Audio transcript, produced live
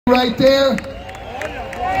right there.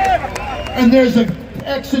 And there's an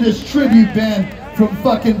Exodus tribute band from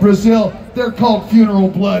fucking Brazil. They're called Funeral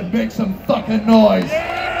Blood. Make some fucking noise.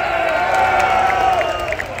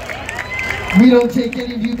 We don't take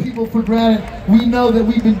any of you people for granted. We know that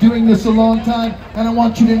we've been doing this a long time, and I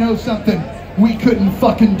want you to know something. We couldn't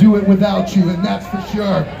fucking do it without you, and that's for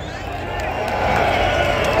sure.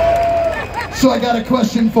 So I got a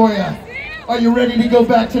question for you. Are you ready to go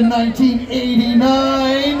back to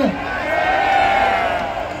 1989?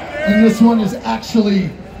 And this one is actually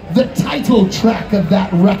the title track of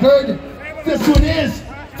that record. This one is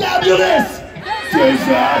Fabulous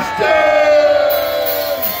Disaster!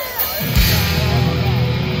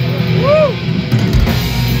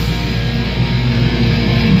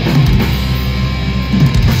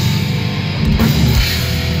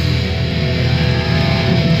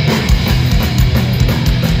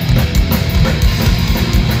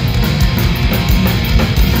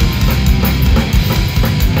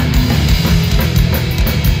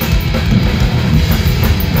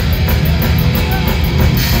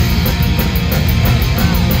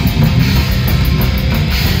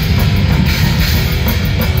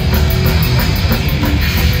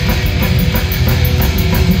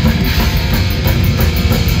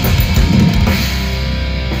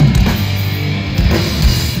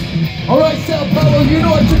 Alright, Sao Paulo, you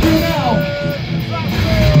know what to do now.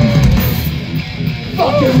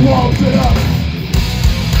 Fucking waltz it up.